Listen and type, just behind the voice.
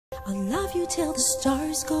I'll love you till the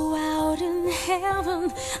stars go out in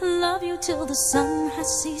heaven. Love you till the sun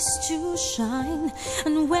has ceased to shine.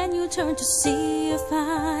 And when you turn to see if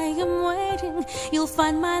I am waiting, you'll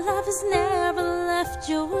find my love has never left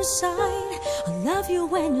your side. I'll love you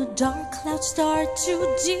when your dark clouds start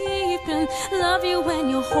to deepen. Love you when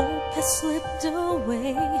your hope has slipped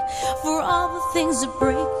away. For all the things that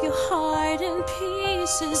break your heart in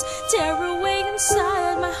pieces, tear away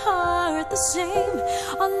inside my heart the same.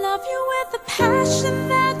 I'll love you with the passion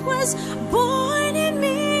that was born in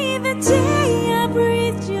me the day I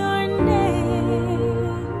breathed your name.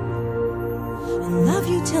 I'll love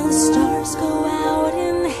you till the stars go out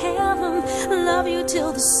in heaven. Love you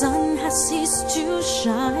till the sun has ceased to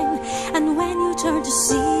shine. And when you turn to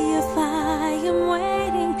see if I am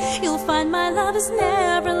waiting, you'll find my love has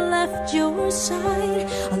never left your side.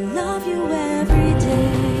 I'll love you every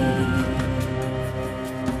day.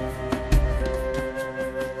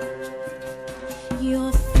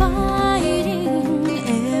 You're fighting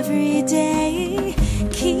every day,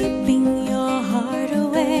 keeping your heart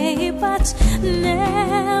away, but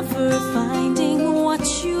never finding what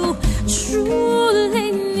you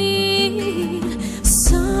truly need.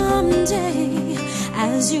 Someday,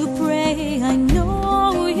 as you pray, I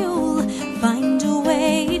know you'll find a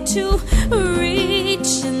way to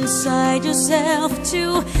reach inside yourself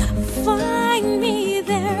to find